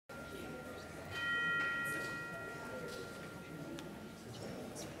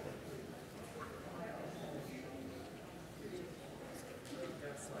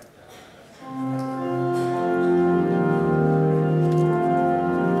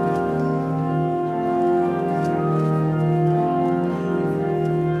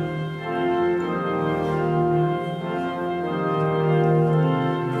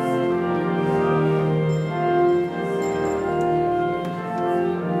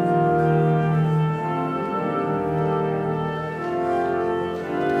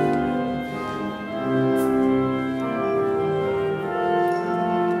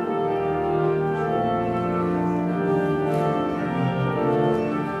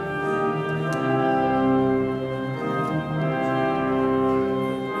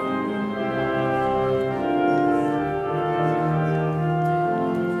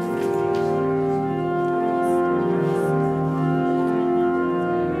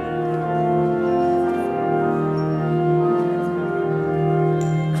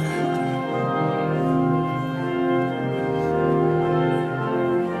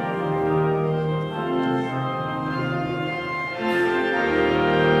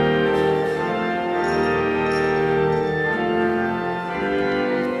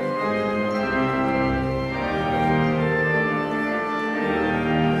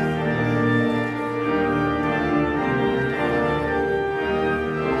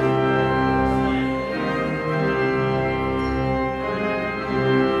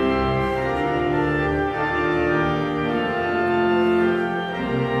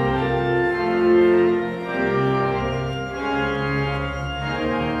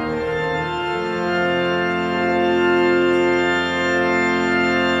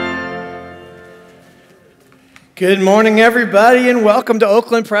Good morning, everybody, and welcome to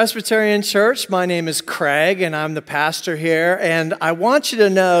Oakland Presbyterian Church. My name is Craig, and I'm the pastor here. And I want you to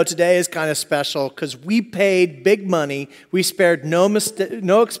know today is kind of special because we paid big money. We spared no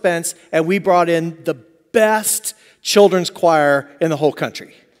expense, and we brought in the best children's choir in the whole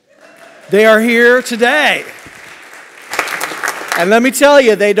country. They are here today. And let me tell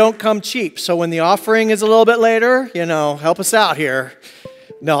you, they don't come cheap. So when the offering is a little bit later, help us out here.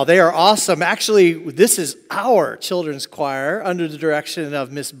 No, they are awesome. Actually, this is our children's choir under the direction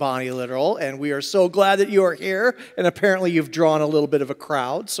of Miss Bonnie Literal, and we are so glad that you are here, and apparently you've drawn a little bit of a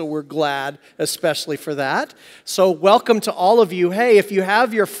crowd, so we're glad especially for that. So welcome to all of you. Hey, if you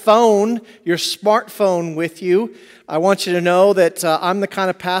have your phone, your smartphone with you, I want you to know that I'm the kind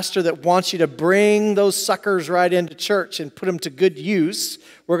of pastor that wants you to bring those suckers right into church and put them to good use.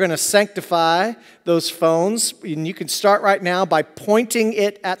 We're going to sanctify those phones, and you can start right now by pointing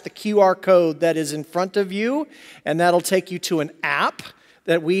it at the QR code that is in front of you, and that'll take you to an app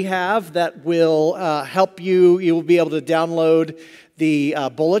that we have that will help you. You will be able to download the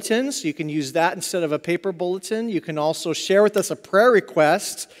bulletins. You can use that instead of a paper bulletin. You can also share with us a prayer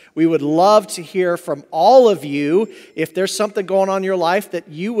request. We would love to hear from all of you. If there's something going on in your life that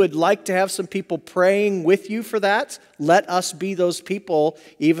you would like to have some people praying with you for that, let us be those people,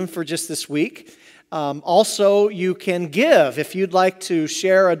 even for just this week. Also, you can give. If you'd like to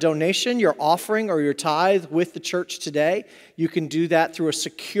share a donation, your offering, or your tithe with the church today, you can do that through a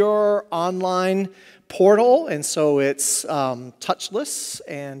secure online portal, and so it's touchless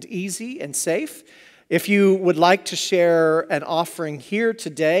and easy and safe. If you would like to share an offering here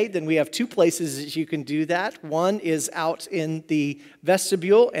today, then we have two places that you can do that. One is out in the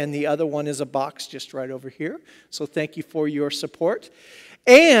vestibule, and the other one is a box just right over here. So thank you for your support.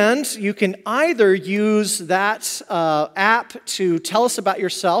 And you can either use that app to tell us about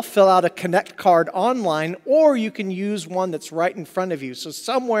yourself, fill out a Connect card online, or you can use one that's right in front of you. So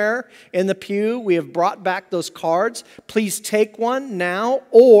somewhere in the pew, we have brought back those cards. Please take one now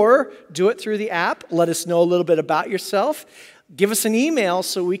or do it through the app. Let us know a little bit about yourself. Give us an email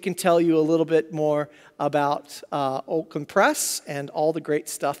so we can tell you a little bit more about Oakland Press and all the great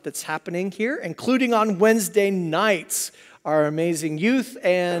stuff that's happening here, including on Wednesday nights, our amazing youth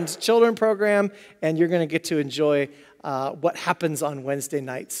and children program, and you're going to get to enjoy what happens on Wednesday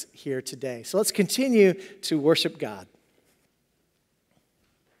nights here today. So let's continue to worship God.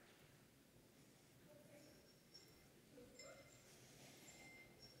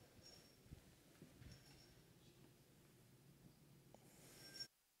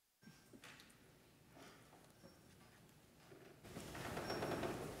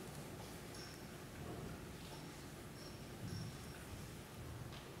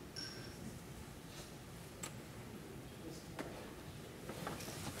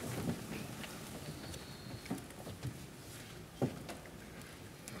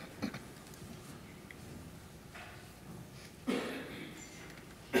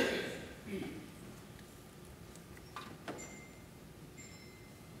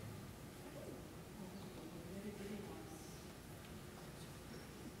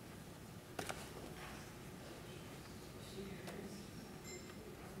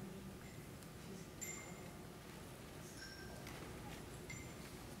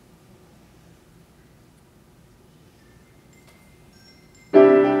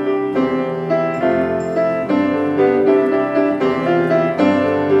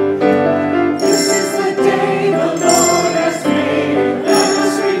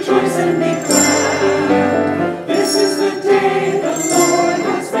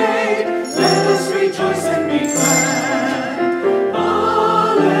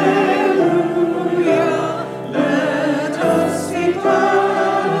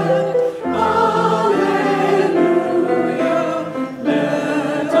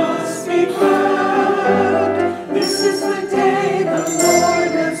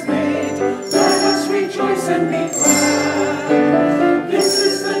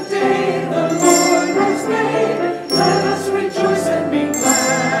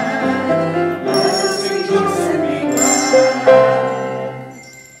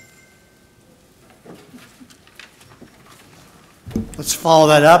 Follow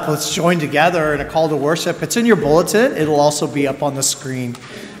that up. Let's join together in a call to worship. It's in your bulletin. It'll also be up on the screen.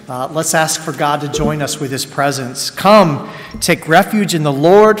 Let's ask for God to join us with His presence. Come, take refuge in the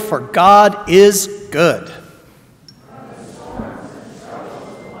Lord, for God is good.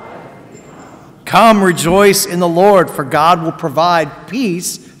 Come, rejoice in the Lord, for God will provide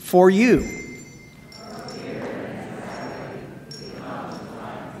peace for you.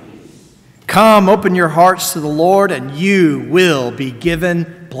 Come, open your hearts to the Lord, and you will be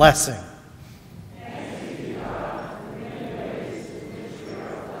given blessing.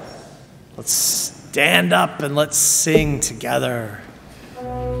 Let's stand up and let's sing together.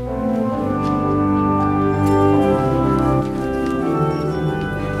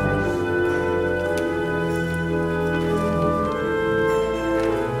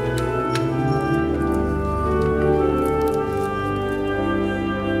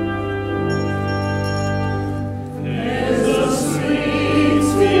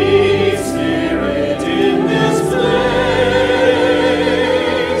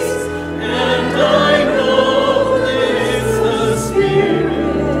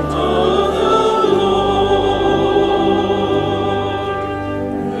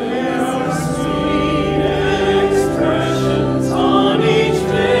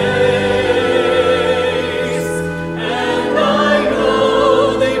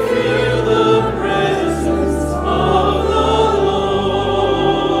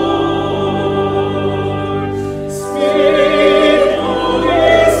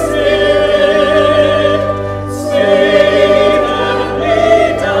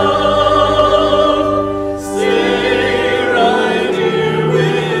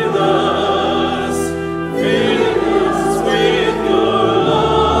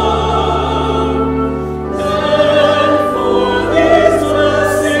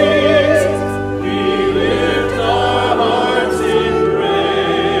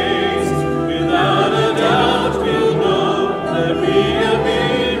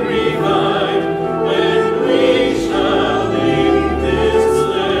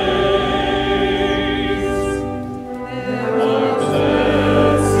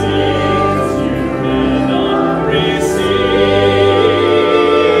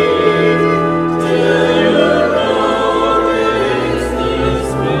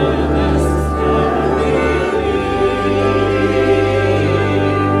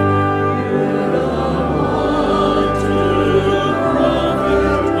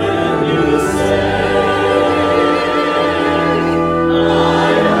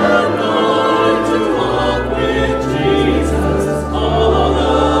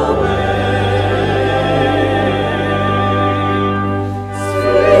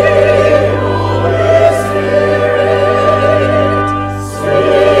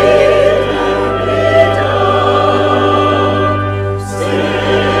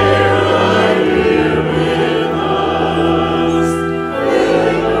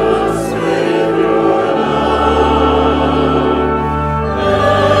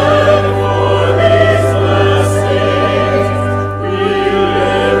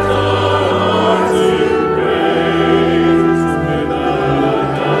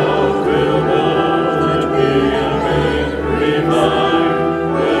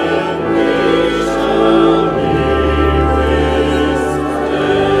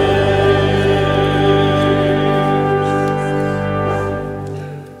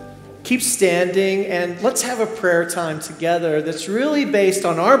 Standing, and let's have a prayer time together that's really based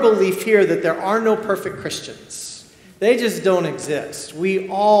on our belief here that there are no perfect Christians. They just don't exist. We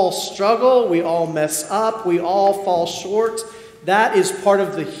all struggle, we all mess up, we all fall short. That is part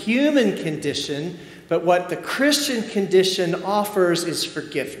of the human condition, but what the Christian condition offers is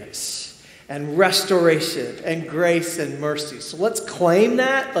forgiveness and restoration and grace and mercy. So let's claim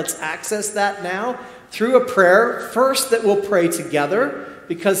that, let's access that now through a prayer, first that we'll pray together,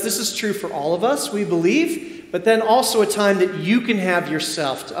 because this is true for all of us, we believe, but then also a time that you can have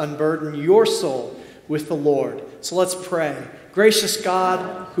yourself to unburden your soul with the Lord. So let's pray. Gracious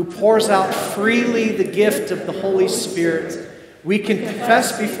God, who pours out freely the gift of the Holy Spirit, we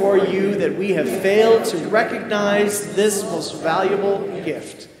confess before you that we have failed to recognize this most valuable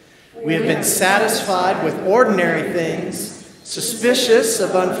gift. We have been satisfied with ordinary things, suspicious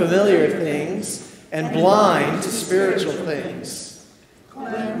of unfamiliar things, and blind to spiritual things.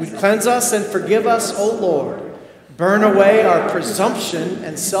 Would cleanse us and forgive us, O Lord. Burn away our presumption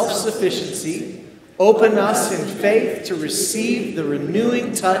and self-sufficiency. Open us in faith to receive the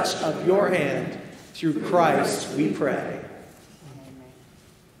renewing touch of your hand. Through Christ we pray.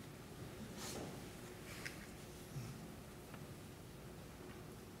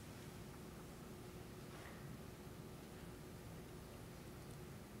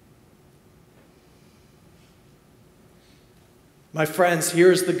 My friends,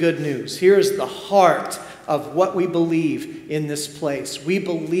 here's the good news. Here's the heart of what we believe in this place. We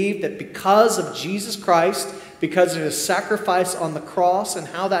believe that because of Jesus Christ, because of his sacrifice on the cross and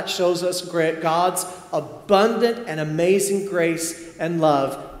how that shows us God's abundant and amazing grace and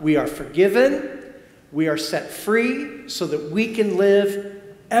love, we are forgiven, we are set free so that we can live,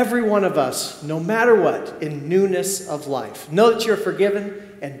 every one of us, no matter what, in newness of life. Know that you're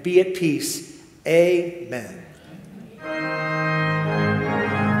forgiven and be at peace. Amen.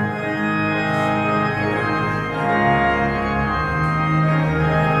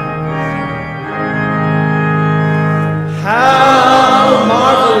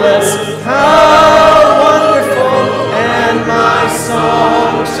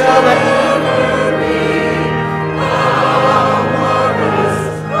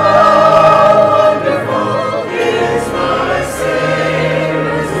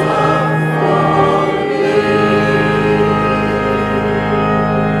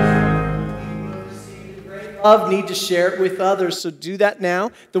 of need to share it with others. So do that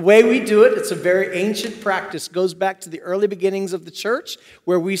now. The way we do it, it's a very ancient practice. It goes back to the early beginnings of the church,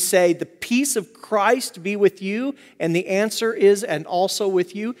 where we say, the peace of Christ be with you. And the answer is, and also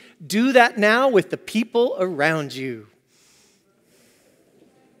with you. Do that now with the people around you.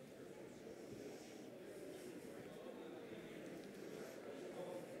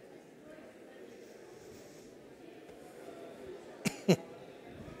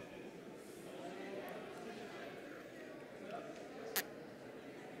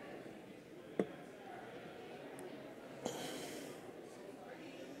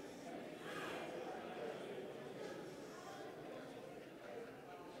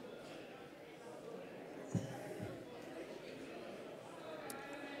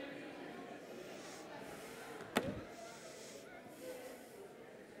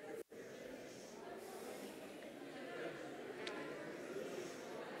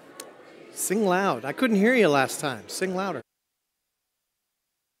 Sing loud. I couldn't hear you last time. Sing louder.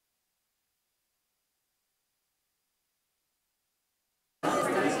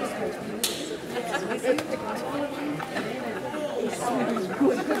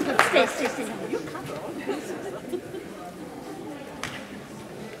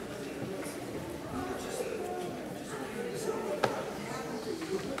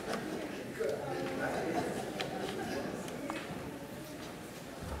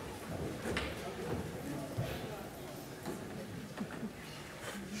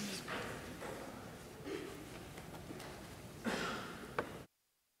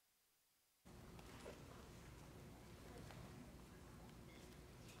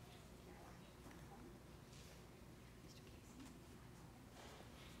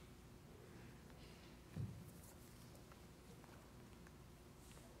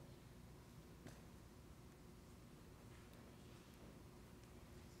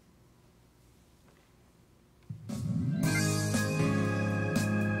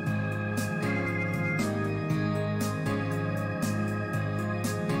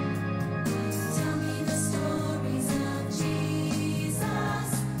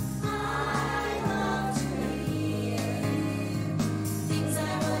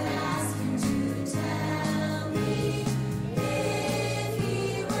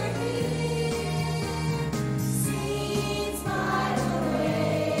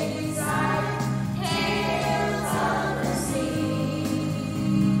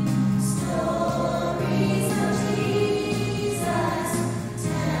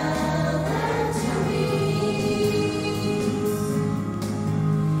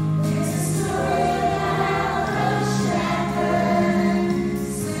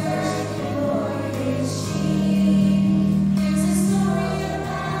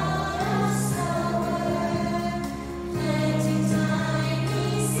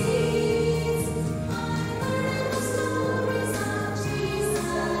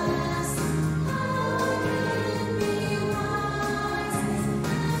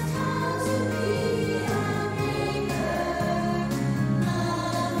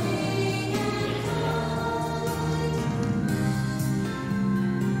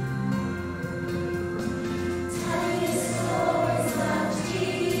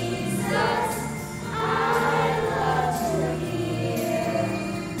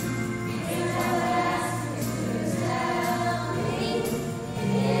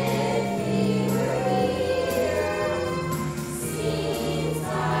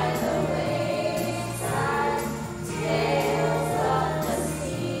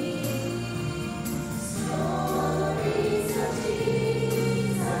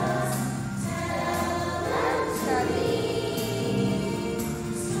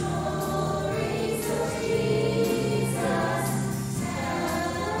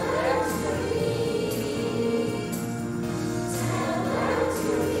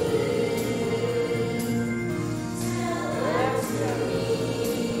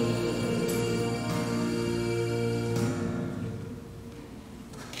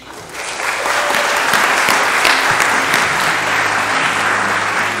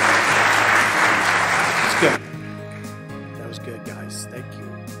 Stay.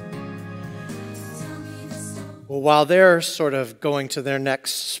 Well, while they're sort of going to their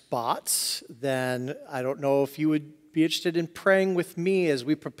next spots, then I don't know if you would be interested in praying with me as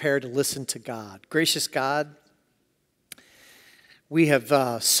we prepare to listen to God. Gracious God, we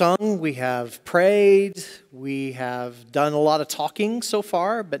have sung, we have prayed, we have done a lot of talking so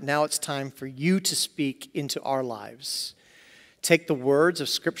far, but now it's time for you to speak into our lives. Take the words of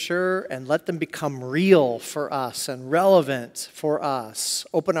Scripture and let them become real for us and relevant for us.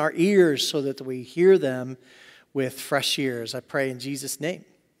 Open our ears so that we hear them with fresh ears. I pray in Jesus' name.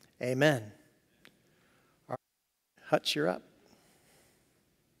 Amen. Hutch, you're up.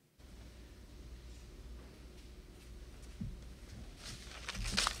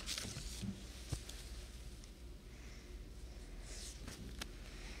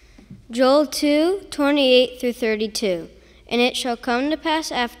 Joel 2:28-32. And it shall come to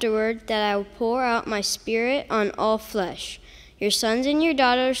pass afterward that I will pour out my spirit on all flesh. Your sons and your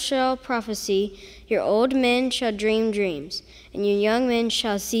daughters shall prophesy, your old men shall dream dreams, and your young men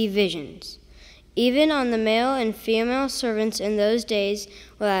shall see visions. Even on the male and female servants in those days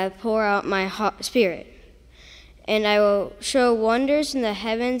will I pour out my spirit. And I will show wonders in the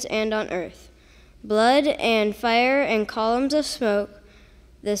heavens and on earth, blood and fire and columns of smoke.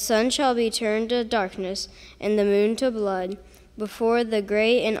 The sun shall be turned to darkness, and the moon to blood, before the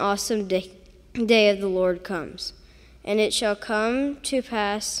great and awesome day of the Lord comes. And it shall come to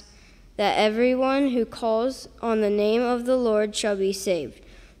pass that everyone who calls on the name of the Lord shall be saved.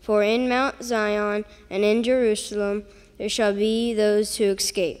 For in Mount Zion and in Jerusalem there shall be those who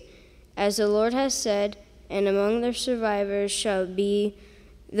escape, as the Lord has said, and among the survivors shall be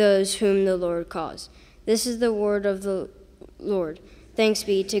those whom the Lord calls. This is the word of the Lord. Thanks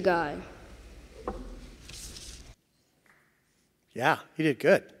be to God. Yeah, he did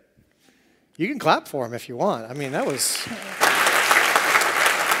good. You can clap for him if you want. I mean, that was...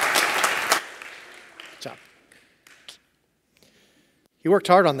 Good job. He worked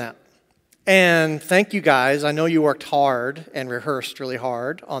hard on that. And thank you guys. I know you worked hard and rehearsed really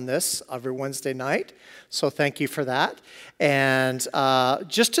hard on this every Wednesday night. So thank you for that. And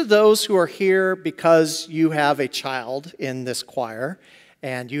just to those who are here because you have a child in this choir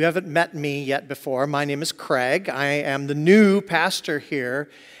and you haven't met me yet before, my name is Craig. I am the new pastor here.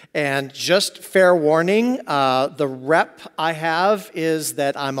 And just fair warning, the rep I have is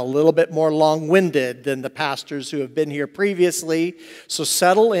that I'm a little bit more long-winded than the pastors who have been here previously. So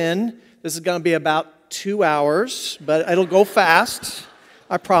settle in. This is going to be about 2 hours, but it'll go fast.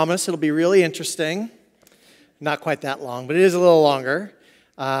 I promise. It'll be really interesting. Not quite that long, but it is a little longer.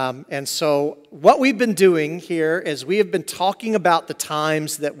 And so what we've been doing here is we have been talking about the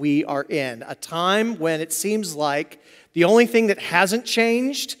times that we are in, a time when it seems like the only thing that hasn't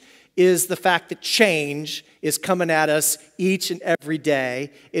changed is the fact that change is coming at us each and every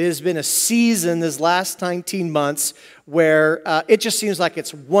day. It has been a season, this last 19 months, where it just seems like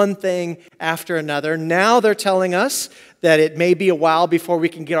it's one thing after another. Now they're telling us that it may be a while before we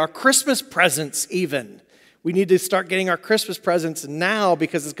can get our Christmas presents even. We need to start getting our Christmas presents now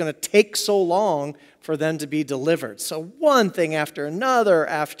because it's going to take so long for them to be delivered. So one thing after another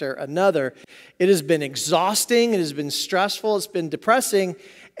after another. It has been exhausting. It has been stressful. It's been depressing.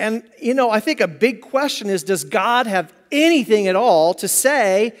 And, you know, I think a big question is, does God have anything at all to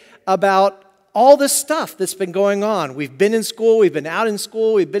say about all this stuff that's been going on? We've been in school. We've been out in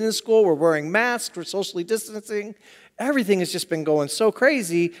school. We've been in school. We're wearing masks. We're socially distancing. Everything has just been going so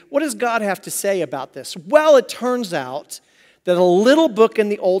crazy. What does God have to say about this? Well, it turns out that a little book in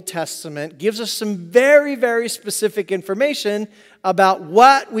the Old Testament gives us some very, very specific information about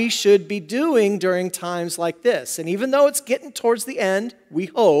what we should be doing during times like this. And even though it's getting towards the end, we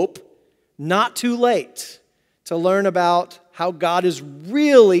hope, not too late to learn about how God is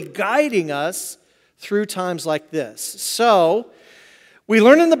really guiding us through times like this. So, we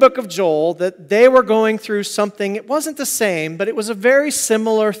learn in the book of Joel that they were going through something, it wasn't the same, but it was a very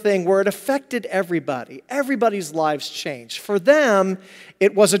similar thing where it affected everybody. Everybody's lives changed. For them,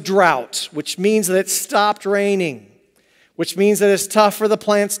 it was a drought, which means that it stopped raining, which means that it's tough for the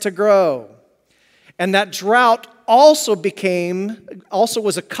plants to grow. And that drought also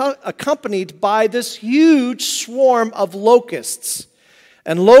was accompanied by this huge swarm of locusts.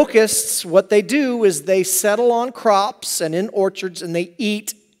 And locusts, what they do is they settle on crops and in orchards and they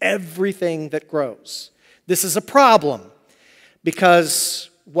eat everything that grows. This is a problem because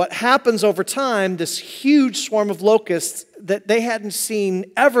what happens over time, this huge swarm of locusts that they hadn't seen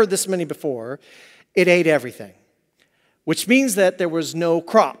ever this many before, it ate everything. Which means that there was no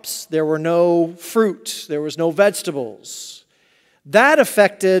crops, there were no fruit, there was no vegetables. That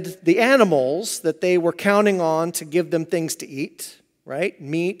affected the animals that they were counting on to give them things to eat. Right?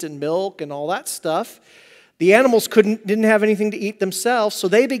 Meat and milk and all that stuff. The animals didn't have anything to eat themselves, so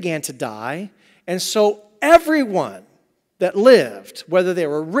they began to die. And so everyone that lived, whether they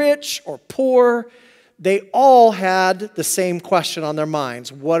were rich or poor, they all had the same question on their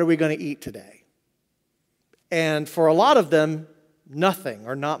minds. What are we going to eat today? And for a lot of them, nothing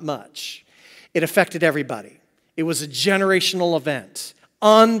or not much. It affected everybody. It was a generational event,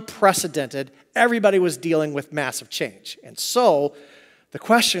 unprecedented. Everybody was dealing with massive change. And so the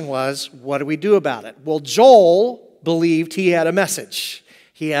question was, what do we do about it? Well, Joel believed he had a message.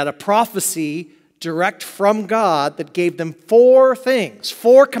 He had a prophecy direct from God that gave them 4 things,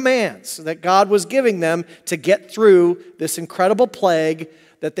 4 commands that God was giving them to get through this incredible plague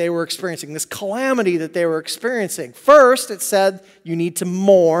that they were experiencing, this calamity that they were experiencing. First, it said you need to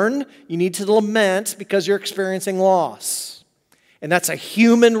mourn, you need to lament because you're experiencing loss. And that's a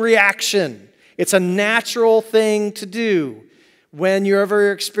human reaction. It's a natural thing to do when you're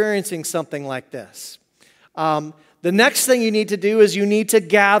ever experiencing something like this. The next thing you need to do is you need to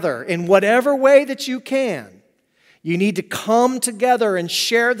gather in whatever way that you can. You need to come together and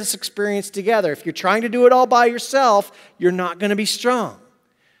share this experience together. If you're trying to do it all by yourself, you're not going to be strong.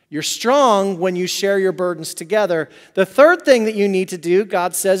 You're strong when you share your burdens together. The third thing that you need to do,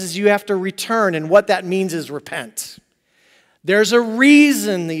 God says, is you have to return, and what that means is repent. There's a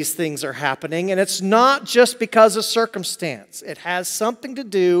reason these things are happening, and it's not just because of circumstance. It has something to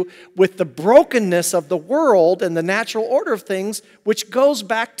do with the brokenness of the world and the natural order of things, which goes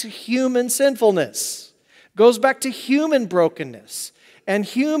back to human sinfulness, goes back to human brokenness, and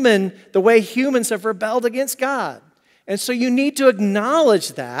the way humans have rebelled against God. And so you need to acknowledge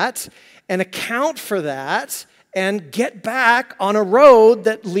that and account for that and get back on a road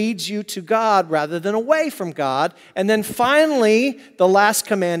that leads you to God rather than away from God. And then finally, the last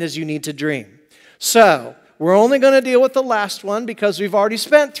command is you need to dream. So we're only going to deal with the last one because we've already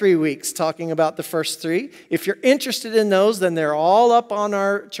spent 3 weeks talking about the first 3. If you're interested in those, then they're all up on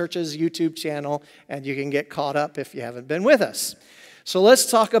our church's YouTube channel, and you can get caught up if you haven't been with us. So let's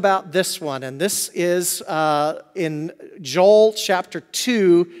talk about this one, and this is in Joel chapter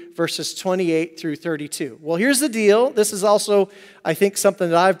 2, verses 28 through 32. Well, here's the deal. This is also, I think, something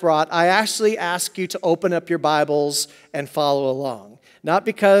that I've brought. I actually ask you to open up your Bibles and follow along. Not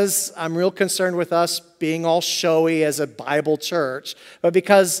because I'm real concerned with us being all showy as a Bible church, but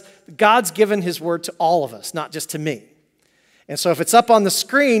because God's given His Word to all of us, not just to me. And so if it's up on the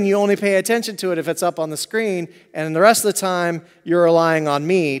screen, you only pay attention to it if it's up on the screen, and the rest of the time, you're relying on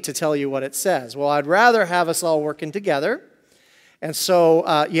me to tell you what it says. Well, I'd rather have us all working together. And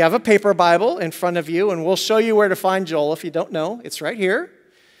so you have a paper Bible in front of you, and we'll show you where to find Joel if you don't know. It's right here.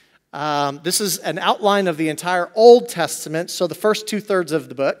 This is an outline of the entire Old Testament, so the first 2/3 of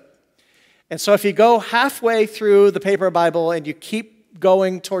the book. And so if you go halfway through the paper Bible and you keep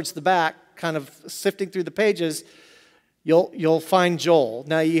going towards the back, kind of sifting through the pages, you'll find Joel.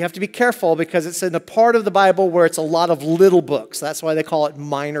 Now, you have to be careful because it's in a part of the Bible where it's a lot of little books. That's why they call it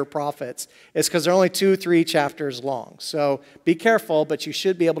minor prophets. It's because they're only 2-3 chapters long. So be careful, but you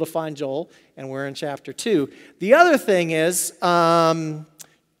should be able to find Joel, and we're in chapter 2. The other thing is,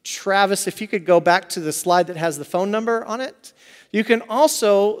 Travis, if you could go back to the slide that has the phone number on it. You can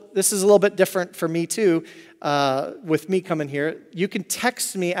also, this is a little bit different for me too, with me coming here, you can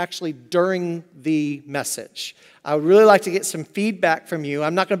text me actually during the message. I would really like to get some feedback from you.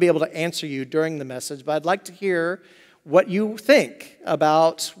 I'm not going to be able to answer you during the message, but I'd like to hear what you think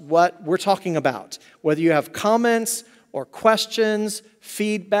about what we're talking about. Whether you have comments or questions,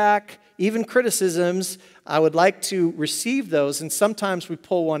 feedback, even criticisms, I would like to receive those, and sometimes we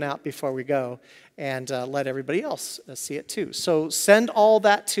pull one out before we go and let everybody else see it too. So send all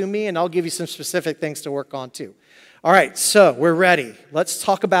that to me, and I'll give you some specific things to work on too. All right, so we're ready. Let's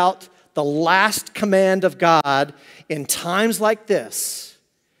talk about the last command of God in times like this.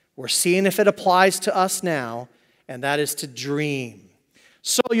 We're seeing if it applies to us now, and that is to dream.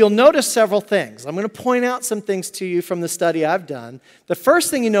 So you'll notice several things. I'm going to point out some things to you from the study I've done. The first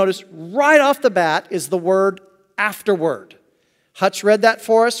thing you notice right off the bat is the word afterward. Hutch read that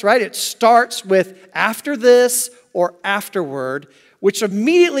for us, right? It starts with after this or afterward, which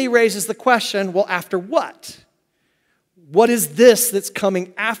immediately raises the question, well, after what? What is this that's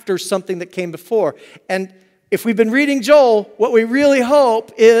coming after something that came before? And if we've been reading Joel, what we really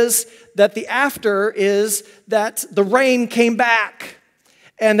hope is that the after is that the rain came back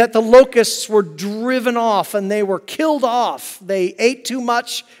and that the locusts were driven off and they were killed off. They ate too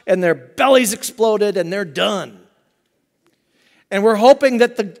much and their bellies exploded and they're done. And we're hoping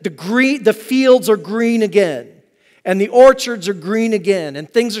that the fields are green again, and the orchards are green again, and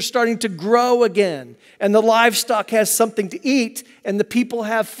things are starting to grow again, and the livestock has something to eat, and the people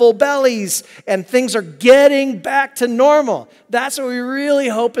have full bellies, and things are getting back to normal. That's what we really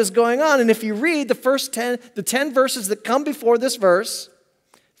hope is going on. And if you read the 10 verses that come before this verse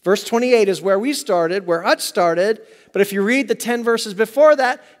 28 is where we started, where Hutch started, but if you read the 10 verses before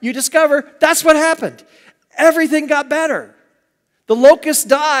that, you discover that's what happened. Everything got better. The locusts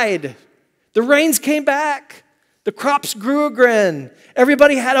died. The rains came back. The crops grew again.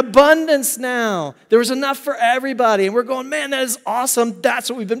 Everybody had abundance now. There was enough for everybody. And we're going, man, that is awesome. That's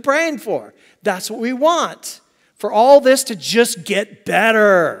what we've been praying for. That's what we want. For all this to just get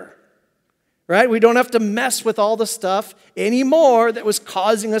better. right? We don't have to mess with all the stuff anymore that was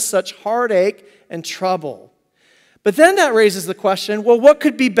causing us such heartache and trouble. But then that raises the question, well, what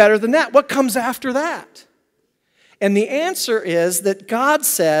could be better than that? What comes after that? And the answer is that God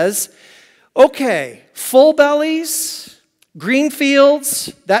says, okay, full bellies, green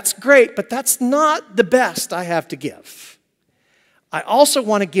fields, that's great, but that's not the best I have to give. I also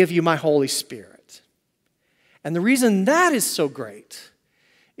want to give you my Holy Spirit. And the reason that is so great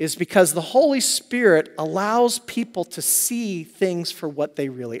is because the Holy Spirit allows people to see things for what they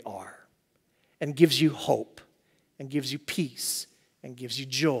really are and gives you hope and gives you peace and gives you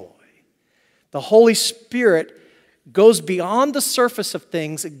joy. The Holy Spirit goes beyond the surface of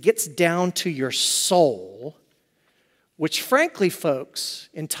things. It gets down to your soul, which frankly, folks,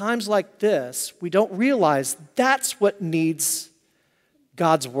 in times like this, we don't realize that's what needs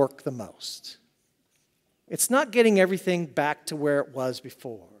God's work the most. It's not getting everything back to where it was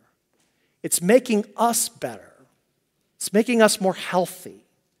before. It's making us better. It's making us more healthy,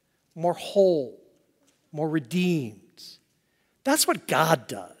 more whole, more redeemed. That's what God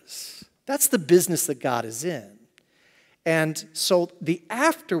does. That's the business that God is in. And so the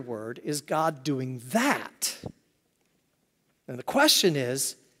afterward is God doing that. And the question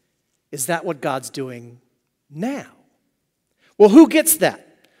is that what God's doing now? Well, who gets that?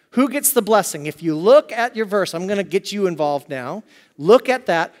 Who gets the blessing? If you look at your verse, I'm going to get you involved now. Look at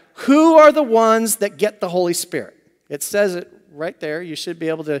that. Who are the ones that get the Holy Spirit? It says it right there. You should be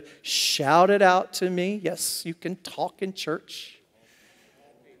able to shout it out to me. Yes, you can talk in church.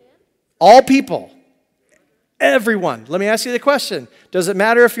 All people. Everyone. Let me ask you the question. Does it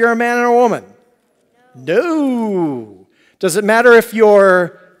matter if you're a man or a woman? No. Does it matter if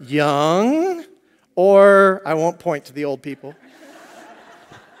you're young or, I won't point to the old people.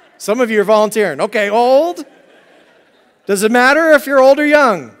 Some of you are volunteering. Okay, old. Does it matter if you're old or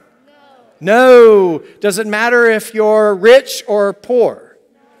young? No. Does it matter if you're rich or poor?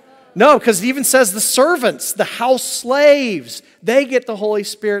 No, because it even says the servants, the house slaves, they get the Holy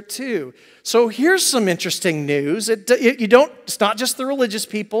Spirit too. So here's some interesting news. It's not just the religious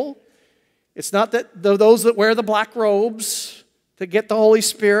people. It's not that those that wear the black robes that get the Holy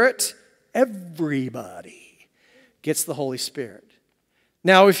Spirit. Everybody gets the Holy Spirit.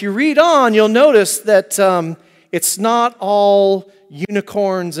 Now, if you read on, you'll notice that it's not all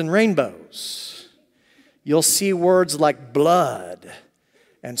unicorns and rainbows. You'll see words like blood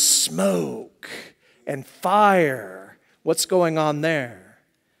and smoke and fire. What's going on there?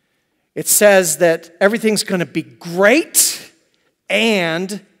 It says that everything's going to be great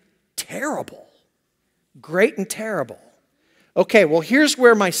and terrible. Great and terrible. Okay, well, here's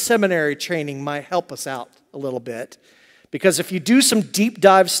where my seminary training might help us out a little bit. Because if you do some deep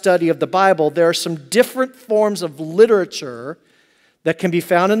dive study of the Bible, there are some different forms of literature that can be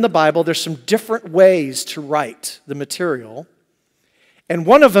found in the Bible. There's some different ways to write the material. And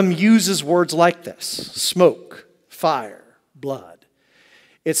one of them uses words like this: smoke, fire, blood.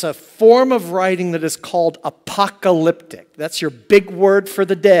 It's a form of writing that is called apocalyptic. That's your big word for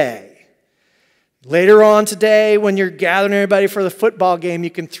the day. Later on today, when you're gathering everybody for the football game, you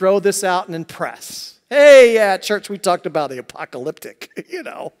can throw this out and impress. Hey, yeah, at church we talked about the apocalyptic.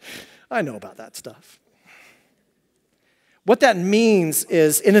 I know about that stuff. What that means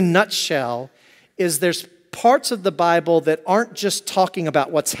is, in a nutshell, is there's parts of the Bible that aren't just talking about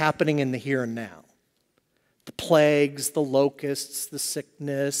what's happening in the here and now. The plagues, the locusts, the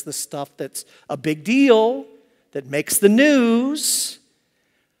sickness, the stuff that's a big deal, that makes the news,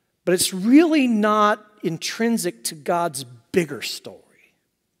 but it's really not intrinsic to God's bigger story.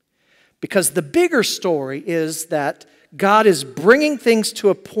 Because the bigger story is that God is bringing things to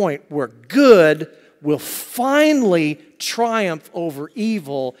a point where good will finally triumph over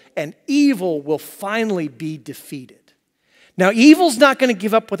evil, and evil will finally be defeated. Now, evil's not going to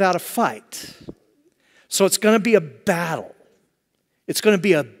give up without a fight. So it's going to be a battle. It's going to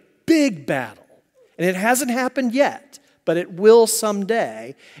be a big battle. And it hasn't happened yet, but it will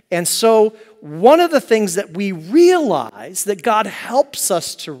someday. And so one of the things that we realize, that God helps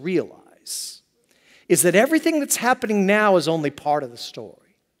us to realize, is that everything that's happening now is only part of the story.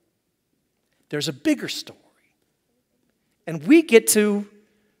 There's a bigger story. And we get to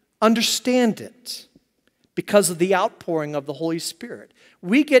understand it because of the outpouring of the Holy Spirit.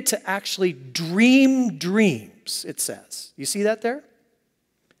 We get to actually dream dreams, it says. You see that there?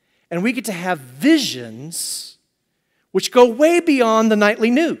 And we get to have visions which go way beyond the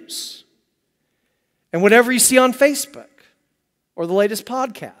nightly news and whatever you see on Facebook or the latest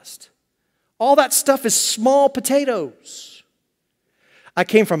podcast. All that stuff is small potatoes. I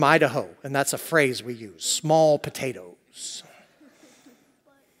came from Idaho, and that's a phrase we use, small potatoes.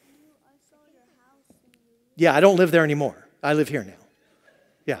 Yeah, I don't live there anymore. I live here now.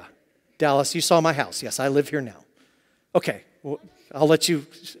 Yeah. Dallas, you saw my house. Yes, I live here now. Okay, well, I'll let you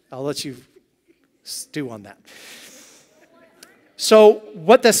stew on that. So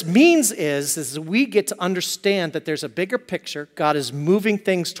what this means is we get to understand that there's a bigger picture. God is moving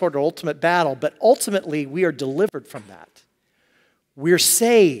things toward an ultimate battle, but ultimately we are delivered from that. We're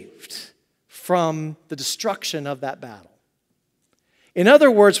saved from the destruction of that battle. In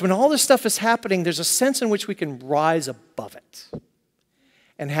other words, when all this stuff is happening, there's a sense in which we can rise above it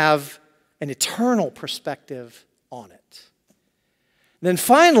and have an eternal perspective on it. And then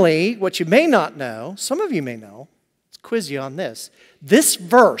finally, what you may not know, some of you may know, let's quiz you on this. This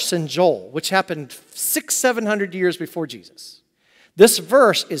verse in Joel, which happened 700 years before Jesus, this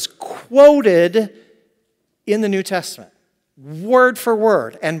verse is quoted in the New Testament, word for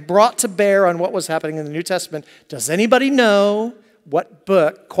word, and brought to bear on what was happening in the New Testament. Does anybody know what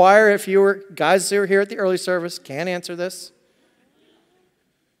book? Choir, if you were guys who were here at the early service, can answer this.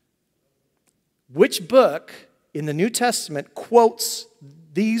 Which book in the New Testament quotes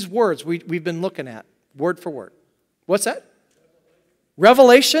these words we've been looking at, word for word? What's that?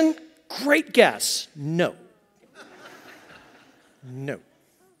 Revelation? Great guess. No. No.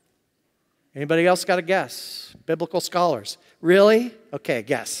 Anybody else got a guess? Biblical scholars. Really? Okay,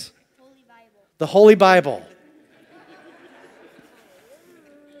 guess. Holy Bible. The Holy Bible.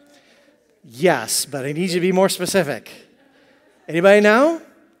 Yes, but I need you to be more specific. Anybody know?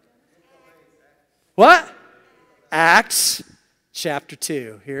 What? Acts chapter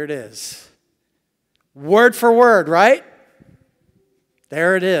 2. Here it is. Word for word, right?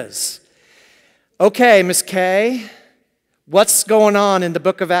 There it is. Okay, Miss Kay, what's going on in the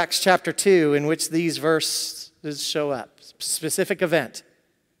book of Acts chapter 2 in which these verses show up? Specific event.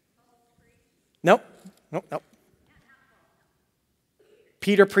 Nope.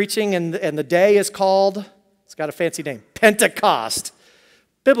 Peter preaching, and the day is called, it's got a fancy name, Pentecost.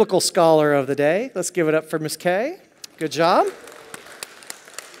 Biblical scholar of the day. Let's give it up for Miss Kay. Good job.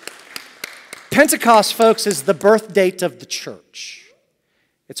 Pentecost, folks, is the birth date of the church.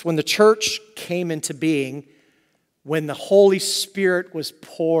 It's when the church came into being, when the Holy Spirit was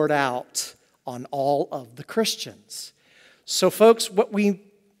poured out on all of the Christians. So, folks, what we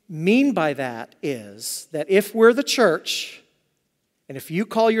mean by that is that if we're the church, and if you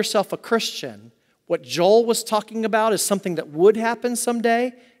call yourself a Christian, what Joel was talking about is something that would happen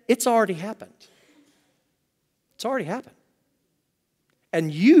someday. It's already happened. It's already happened.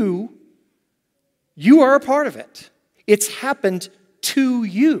 And you are a part of it. It's happened to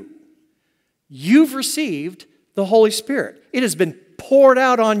you. You've received the Holy Spirit. It has been poured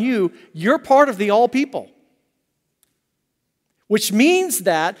out on you. You're part of the all people. Which means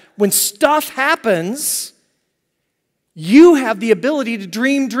that when stuff happens, you have the ability to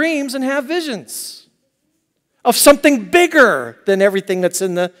dream dreams and have visions of something bigger than everything that's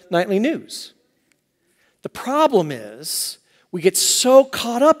in the nightly news. The problem is we get so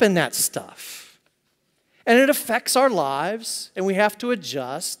caught up in that stuff, and it affects our lives, and we have to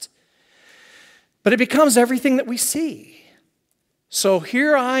adjust, but it becomes everything that we see. So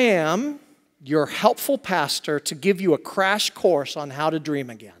here I am, your helpful pastor, to give you a crash course on how to dream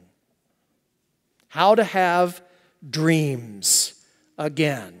again. How to have dreams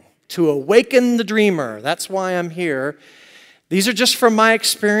again. To awaken the dreamer. That's why I'm here. These are just from my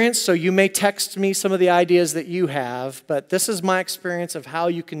experience, so you may text me some of the ideas that you have, but this is my experience of how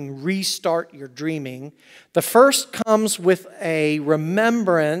you can restart your dreaming. The first comes with a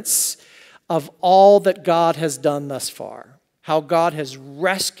remembrance of all that God has done thus far, how God has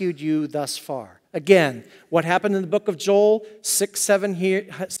rescued you thus far. Again, what happened in the book of Joel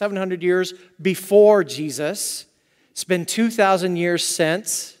 700 years before Jesus. It's been 2,000 years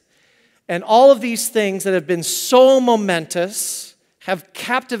since. And all of these things that have been so momentous have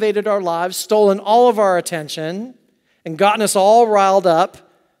captivated our lives, stolen all of our attention, and gotten us all riled up.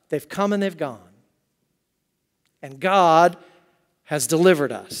 They've come and they've gone. And God has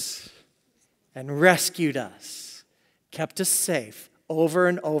delivered us and rescued us, kept us safe over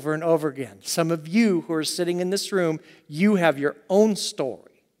and over and over again. Some of you who are sitting in this room, you have your own story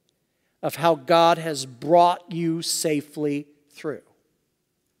of how God has brought you safely through.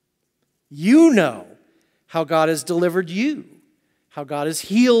 You know how God has delivered you, how God has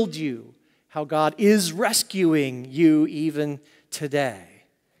healed you, how God is rescuing you even today.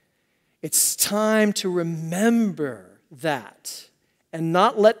 It's time to remember that and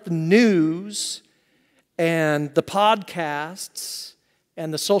not let the news and the podcasts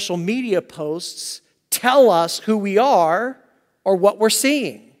and the social media posts tell us who we are or what we're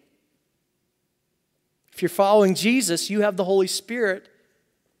seeing. If you're following Jesus, you have the Holy Spirit.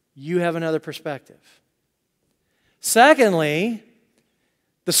 You have another perspective. Secondly,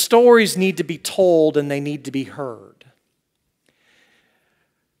 the stories need to be told and they need to be heard.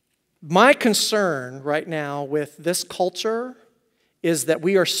 My concern right now with this culture is that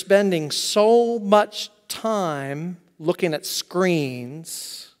we are spending so much time looking at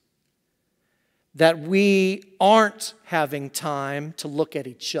screens that we aren't having time to look at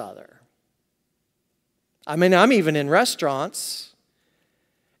each other. I mean, I'm even in restaurants,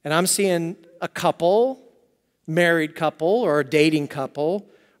 and I'm seeing a couple, married couple, or a dating couple,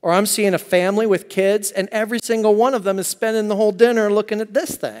 or I'm seeing a family with kids, and every single one of them is spending the whole dinner looking at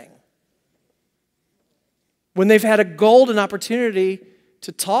this thing, when they've had a golden opportunity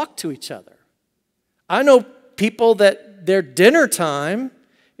to talk to each other. I know people that their dinner time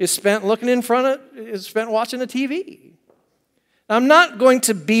is spent watching the TV. I'm not going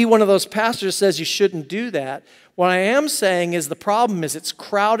to be one of those pastors that says you shouldn't do that. What I am saying is the problem is it's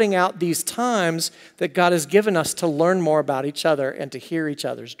crowding out these times that God has given us to learn more about each other and to hear each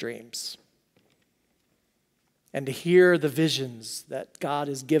other's dreams. And to hear the visions that God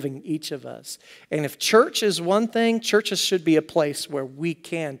is giving each of us. And if church is one thing, churches should be a place where we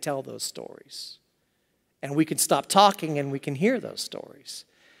can tell those stories. And we can stop talking and we can hear those stories.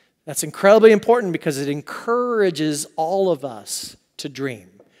 That's incredibly important because it encourages all of us to dream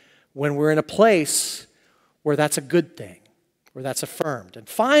when we're in a place where that's a good thing, where that's affirmed. And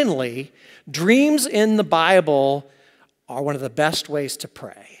finally, dreams in the Bible are one of the best ways to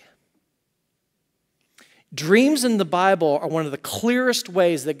pray. Dreams in the Bible are one of the clearest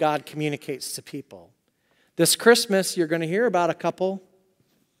ways that God communicates to people. This Christmas, you're going to hear about a couple.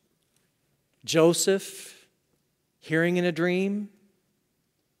 Joseph, hearing in a dream.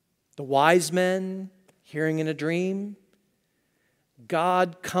 The wise men, hearing in a dream.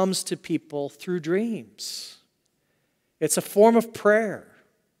 God comes to people through dreams. It's a form of prayer.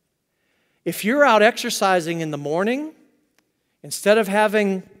 If you're out exercising in the morning, instead of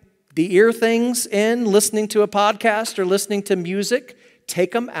having the ear things in, listening to a podcast or listening to music,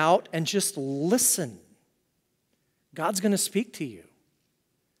 take them out and just listen. God's going to speak to you.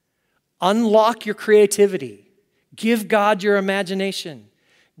 Unlock your creativity. Give God your imagination.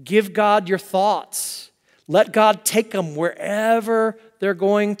 Give God your thoughts. Let God take them wherever they're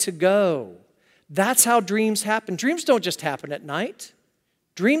going to go. That's how dreams happen. Dreams don't just happen at night.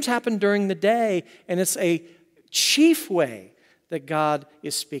 Dreams happen during the day, and it's a chief way that God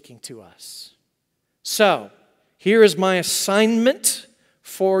is speaking to us. So, here is my assignment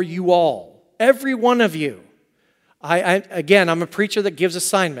for you all. Every one of you. Again, I'm a preacher that gives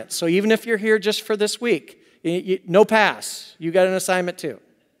assignments. So even if you're here just for this week, no pass. You got an assignment too.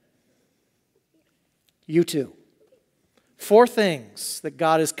 You too. 4 things that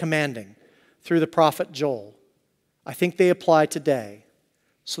God is commanding through the prophet Joel. I think they apply today.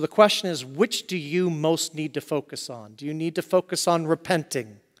 So the question is, which do you most need to focus on? Do you need to focus on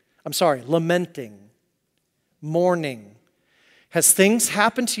lamenting, mourning? Has things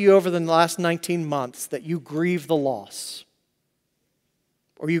happened to you over the last 19 months that you grieve the loss?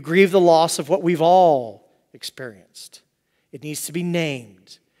 Or you grieve the loss of what we've all experienced? It needs to be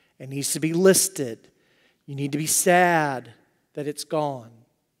named. It needs to be listed. You need to be sad that it's gone.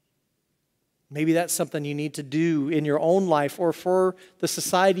 Maybe that's something you need to do in your own life or for the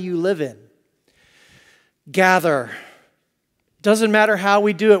society you live in. Gather. Doesn't matter how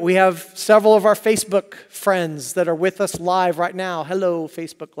we do it. We have several of our Facebook friends that are with us live right now. Hello,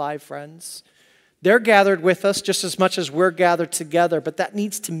 Facebook Live friends. They're gathered with us just as much as we're gathered together, but that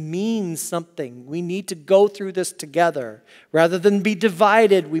needs to mean something. We need to go through this together. Rather than be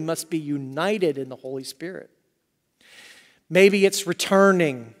divided, we must be united in the Holy Spirit. Maybe it's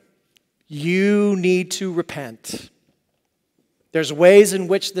returning. You need to repent. There's ways in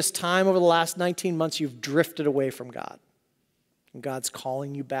which this time over the last 19 months you've drifted away from God. And God's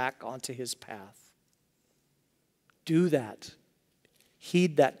calling you back onto His path. Do that.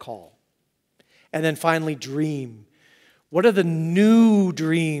 Heed that call. And then finally, dream. What are the new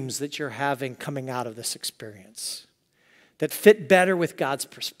dreams that you're having coming out of this experience that fit better with God's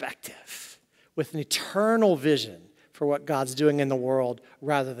perspective, with an eternal vision for what God's doing in the world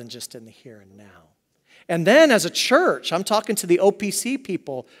rather than just in the here and now? And then as a church, I'm talking to the OPC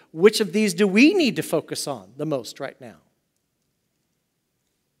people, which of these do we need to focus on the most right now?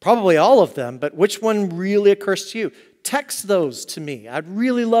 Probably all of them, but which one really occurs to you? Text those to me. I'd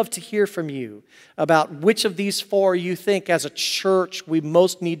really love to hear from you about which of these 4 you think as a church we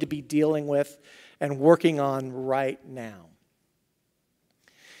most need to be dealing with and working on right now.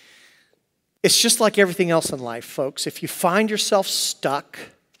 It's just like everything else in life, folks. If you find yourself stuck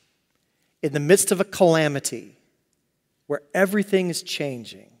in the midst of a calamity where everything is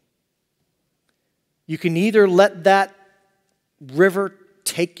changing, You can either let that river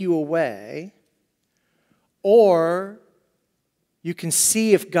take you away, or you can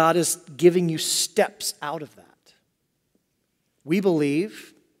see if God is giving you steps out of that. We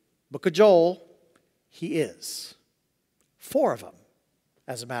believe, Book of Joel, he is. 4 of them,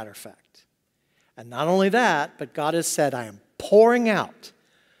 as a matter of fact. And not only that, but God has said, I am pouring out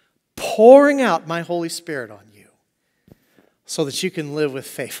my Holy Spirit on you so that you can live with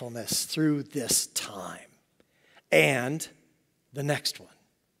faithfulness through this time and the next one.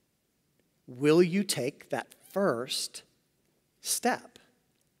 Will you take that first step?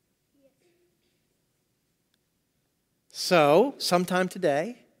 So, sometime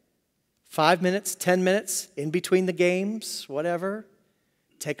today, 5 minutes, 10 minutes, in between the games, whatever,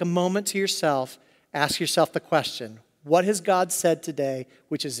 take a moment to yourself, ask yourself the question, what has God said today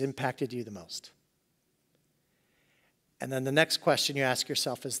which has impacted you the most? And then the next question you ask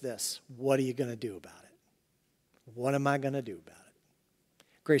yourself is this, what are you going to do about it? What am I going to do about it?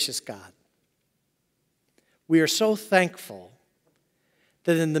 Gracious God, we are so thankful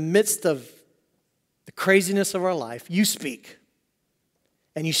that in the midst of the craziness of our life, you speak,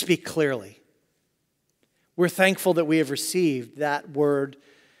 and you speak clearly. We're thankful that we have received that word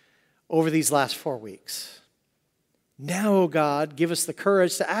over these last 4 weeks. Now, oh God, give us the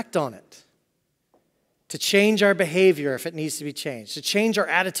courage to act on it, to change our behavior if it needs to be changed, to change our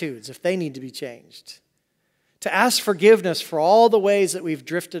attitudes if they need to be changed, to ask forgiveness for all the ways that we've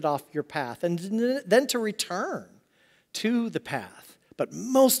drifted off your path, and then to return to the path. But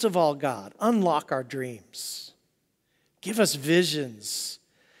most of all, God, unlock our dreams. Give us visions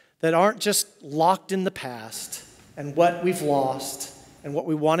that aren't just locked in the past and what we've lost and what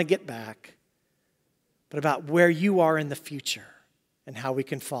we want to get back, but about where you are in the future and how we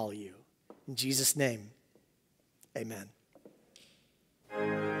can follow you. In Jesus' name, amen.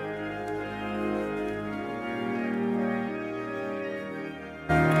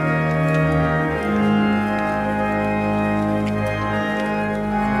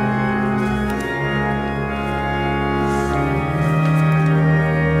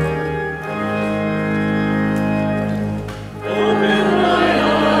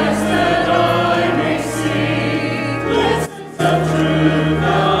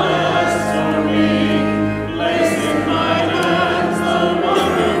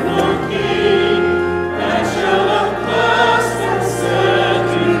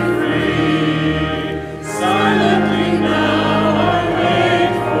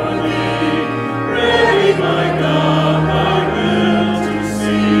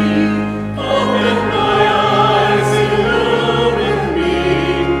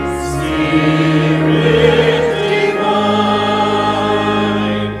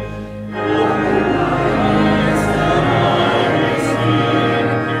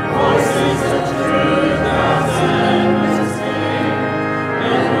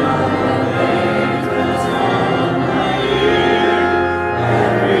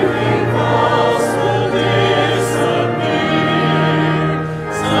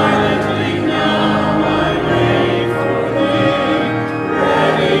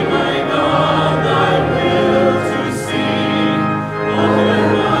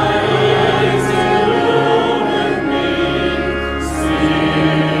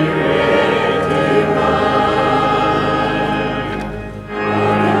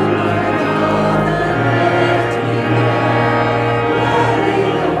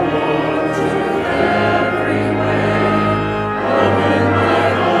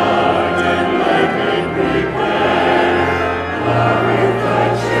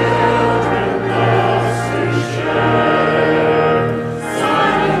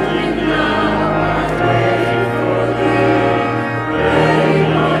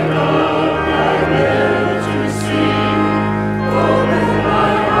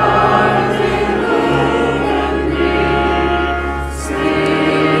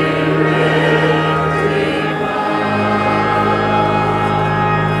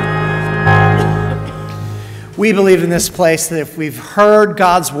 We believe in this place that if we've heard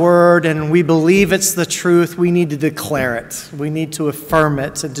God's word and we believe it's the truth, we need to declare it. We need to affirm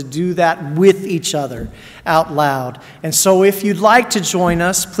it, and to do that with each other out loud. And so if you'd like to join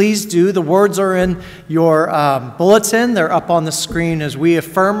us, please do. The words are in your bulletin. They're up on the screen as we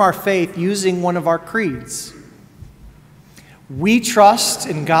affirm our faith using one of our creeds. We trust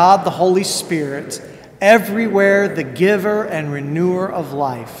in God the Holy Spirit, everywhere the giver and renewer of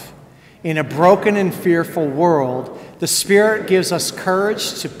life. In a broken and fearful world, the Spirit gives us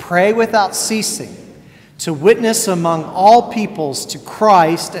courage to pray without ceasing, to witness among all peoples to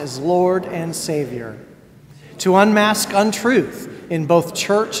Christ as Lord and Savior, to unmask untruth in both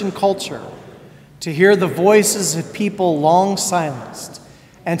church and culture, to hear the voices of people long silenced,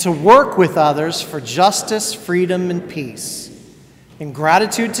 and to work with others for justice, freedom, and peace. In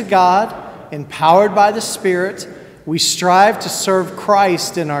gratitude to God, empowered by the Spirit, we strive to serve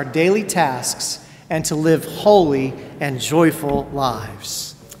Christ in our daily tasks and to live holy and joyful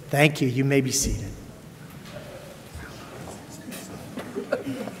lives. Thank you. You may be seated.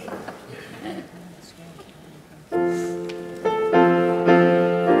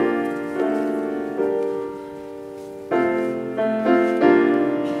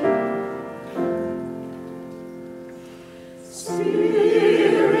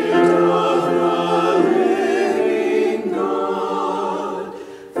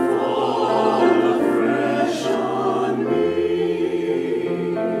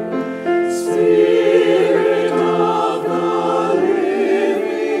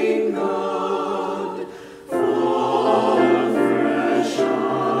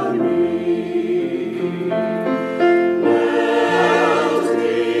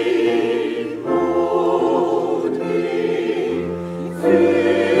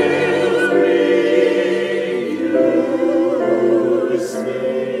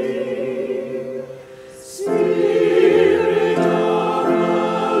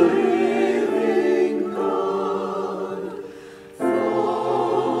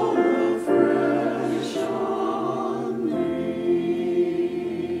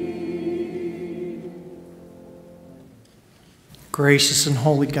 Gracious and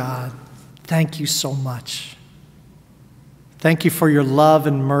holy God, thank you so much. Thank you for your love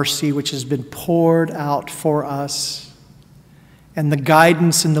and mercy which has been poured out for us, and the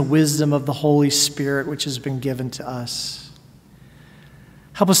guidance and the wisdom of the Holy Spirit which has been given to us.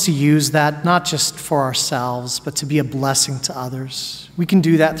 Help us to use that not just for ourselves, but to be a blessing to others. We can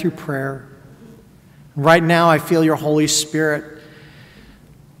do that through prayer. Right now, I feel your Holy Spirit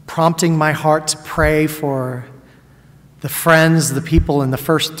prompting my heart to pray for the friends, the people in the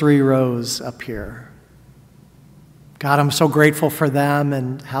first 3 rows up here. God, I'm so grateful for them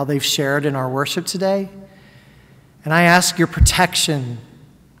and how they've shared in our worship today. And I ask your protection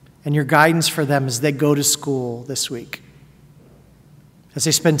and your guidance for them as they go to school this week, as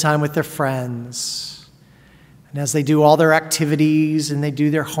they spend time with their friends, and as they do all their activities and they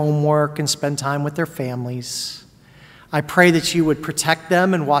do their homework and spend time with their families. I pray that you would protect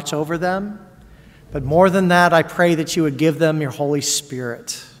them and watch over them. But more than that, I pray that you would give them your Holy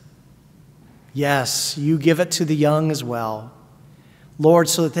Spirit. Yes, you give it to the young as well, Lord,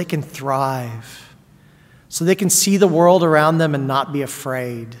 so that they can thrive, so they can see the world around them and not be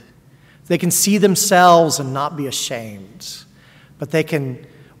afraid. They can see themselves and not be ashamed, but they can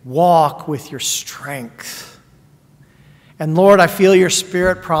walk with your strength. And Lord, I feel your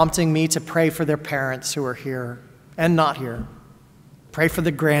Spirit prompting me to pray for their parents who are here and not here. Pray for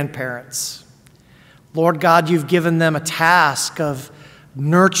the grandparents. Lord God, you've given them a task of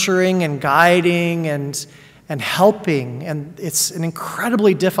nurturing and guiding and helping, and it's an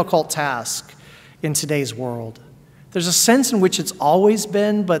incredibly difficult task in today's world. There's a sense in which it's always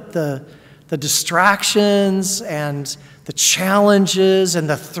been, but the distractions and the challenges and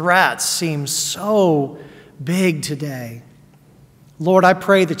the threats seem so big today. Lord, I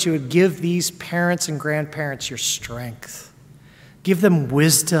pray that you would give these parents and grandparents your strength. Give them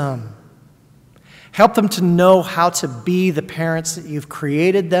wisdom. Help them to know how to be the parents that you've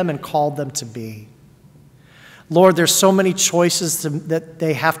created them and called them to be. Lord, there's so many choices that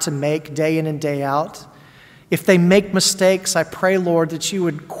they have to make day in and day out. If they make mistakes, I pray, Lord, that you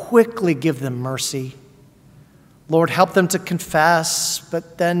would quickly give them mercy. Lord, help them to confess,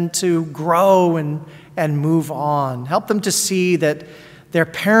 but then to grow and move on. Help them to see that their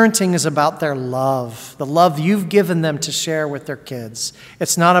parenting is about their love, the love you've given them to share with their kids.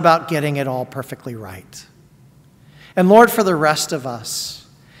 It's not about getting it all perfectly right. And Lord, for the rest of us,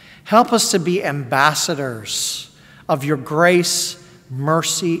 help us to be ambassadors of your grace,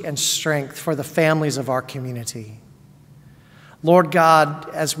 mercy, and strength for the families of our community. Lord God,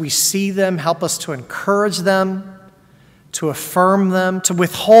 as we see them, help us to encourage them, to affirm them, to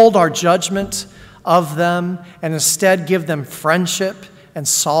withhold our judgment of them, and instead give them friendship and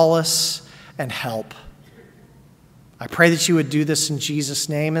solace and help. I pray that you would do this in Jesus'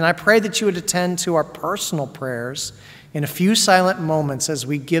 name, and I pray that you would attend to our personal prayers in a few silent moments as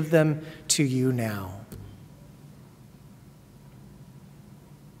we give them to you now.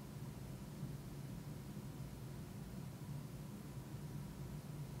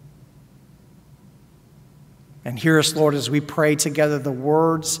 And hear us, Lord, as we pray together the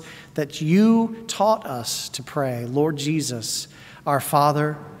words that you taught us to pray. Lord Jesus, our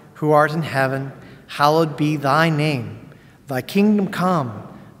Father, who art in heaven, hallowed be thy name. Thy kingdom come,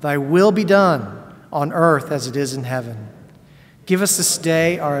 thy will be done, on earth as it is in heaven. Give us this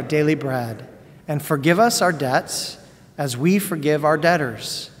day our daily bread, and forgive us our debts as we forgive our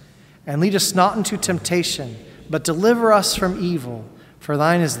debtors. And lead us not into temptation, but deliver us from evil. For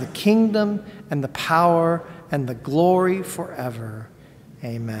thine is the kingdom and the power and the glory forever.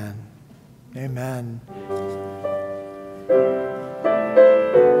 Amen. Amen.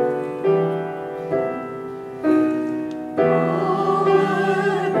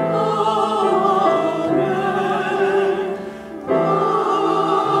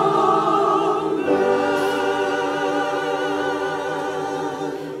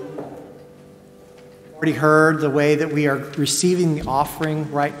 Already heard the way that we are receiving the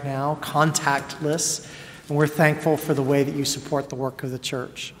offering right now, contactless, and we're thankful for the way that you support the work of the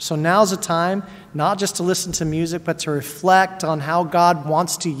church. So now's the time, not just to listen to music, but to reflect on how God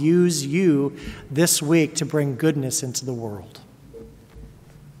wants to use you this week to bring goodness into the world.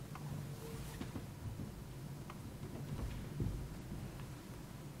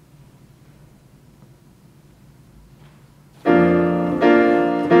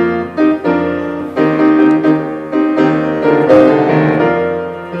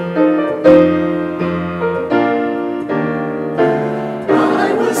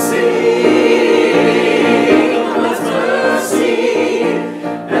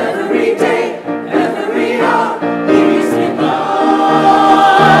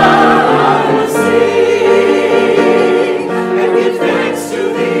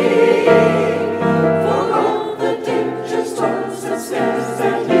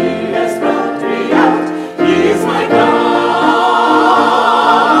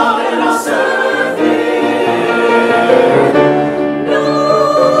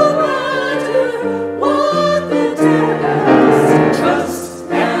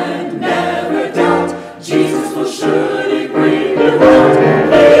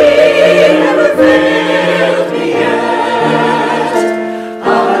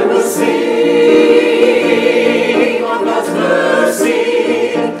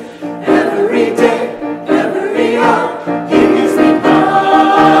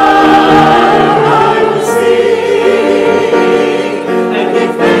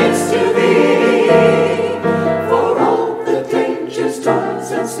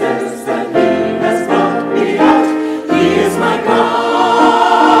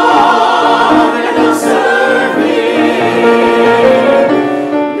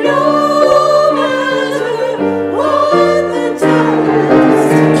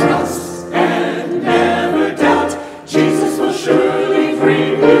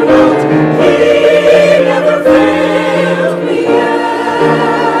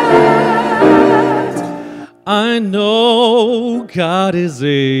 God is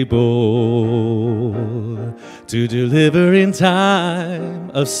able to deliver in time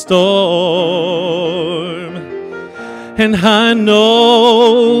of storm. And I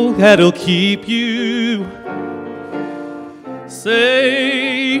know that He'll keep you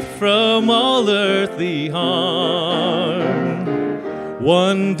safe from all earthly harm.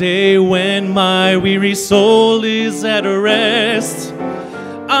 One day when my weary soul is at rest,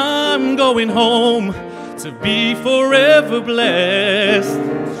 I'm going home to be forever blessed.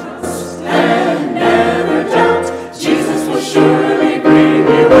 Trust and never doubt, Jesus will surely bring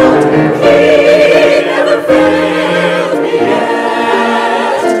you out. He never failed me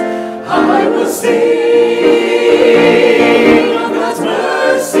yet. I will sing of God's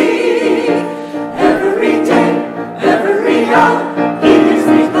mercy every day, every hour. He gives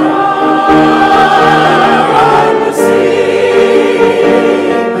me power. I will sing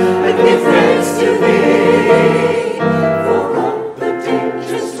and give thanks to Thee for all the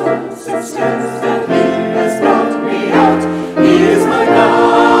dangers, storms, and snares that He has brought me out. He is my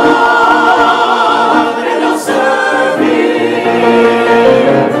God, and I'll serve Him.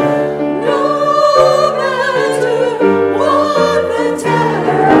 No matter what the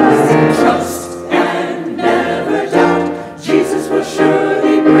test, trust and never doubt. Jesus will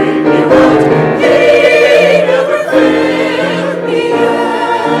surely bring you out. He never failed me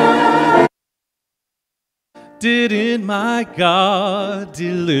yet. Didn't my God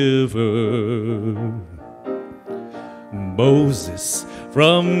deliver Moses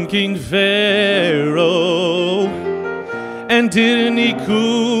from King Pharaoh? And didn't He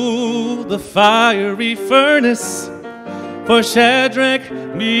cool the fiery furnace for Shadrach,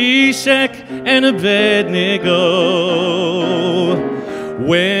 Meshach, and Abednego?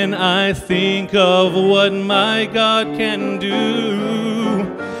 When I think of what my God can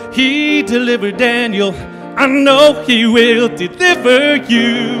do, He delivered Daniel, I know He will deliver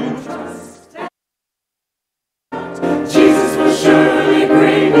you. Jesus will surely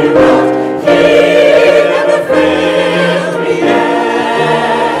bring you out. He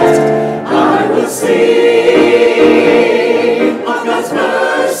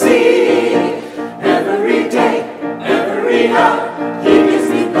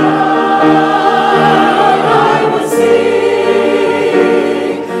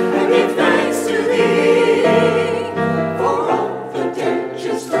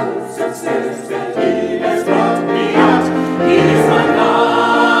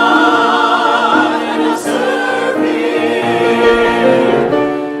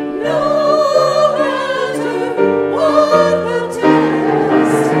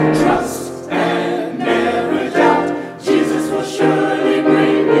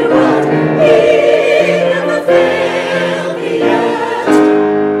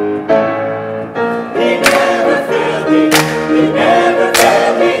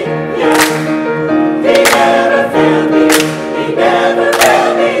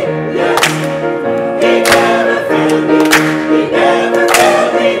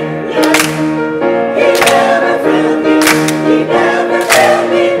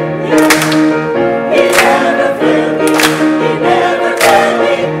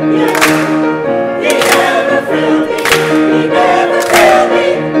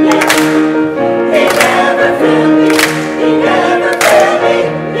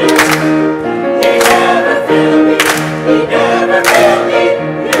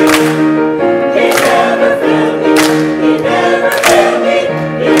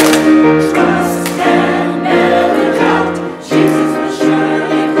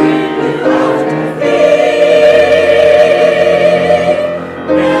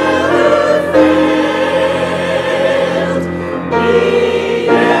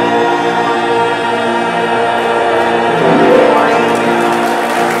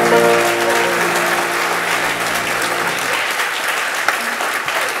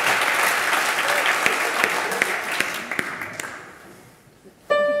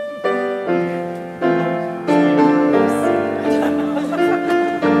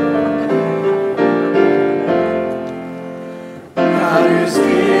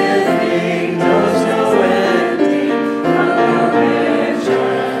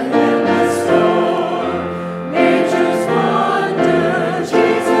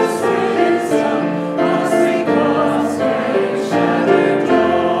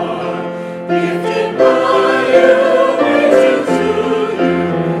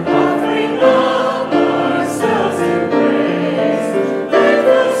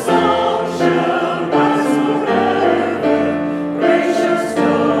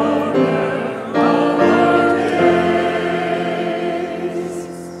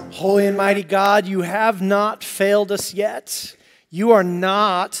Holy and mighty God, you have not failed us yet. You are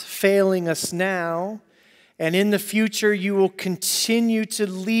not failing us now. And in the future, you will continue to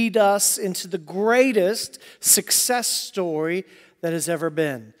lead us into the greatest success story that has ever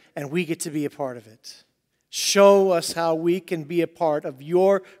been. And we get to be a part of it. Show us how we can be a part of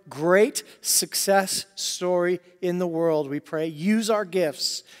your great success story in the world, we pray. Use our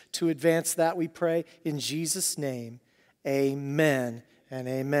gifts to advance that, we pray. In Jesus' name, amen and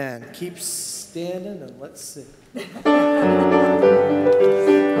amen. Keep standing and let's sing.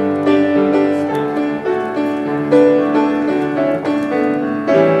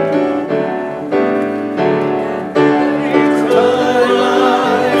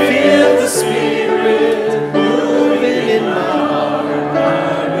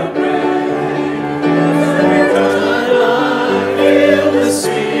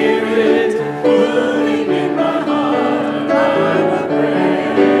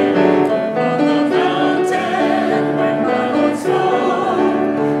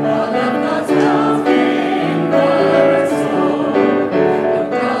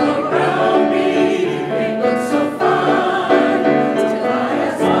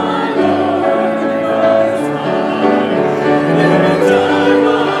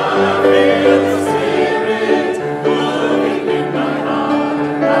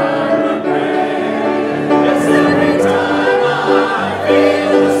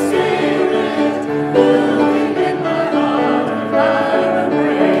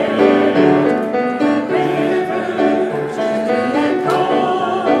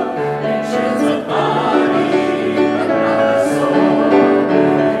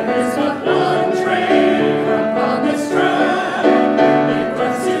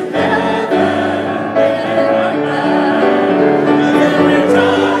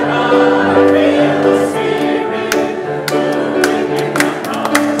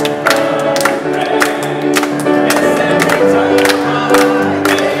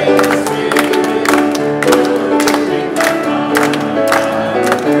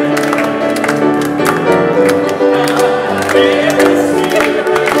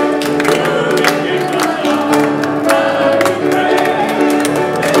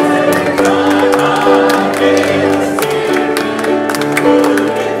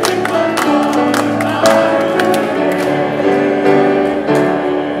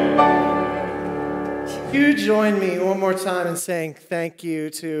 Saying thank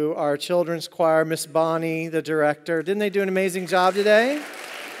you to our children's choir, Miss Bonnie, the director. Didn't they do an amazing job today?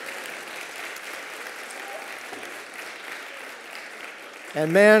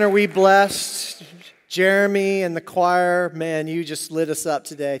 And man, are we blessed. Jeremy and the choir, man, you just lit us up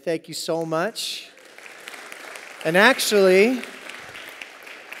today. Thank you so much. And actually,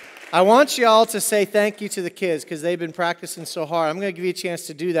 I want you all to say thank you to the kids because they've been practicing so hard. I'm going to give you a chance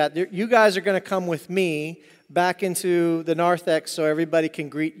to do that. You guys are going to come with me back into the narthex so everybody can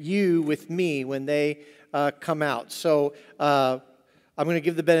greet you with me when they come out. So I'm going to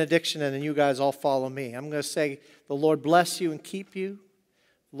give the benediction and then you guys all follow me. I'm going to say, the Lord bless you and keep you.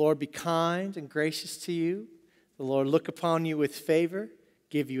 The Lord be kind and gracious to you. The Lord look upon you with favor,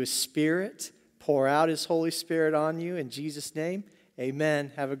 give you His Spirit, pour out His Holy Spirit on you. In Jesus' name,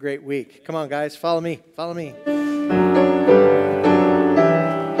 amen. Have a great week. Come on, guys, follow me. Follow me.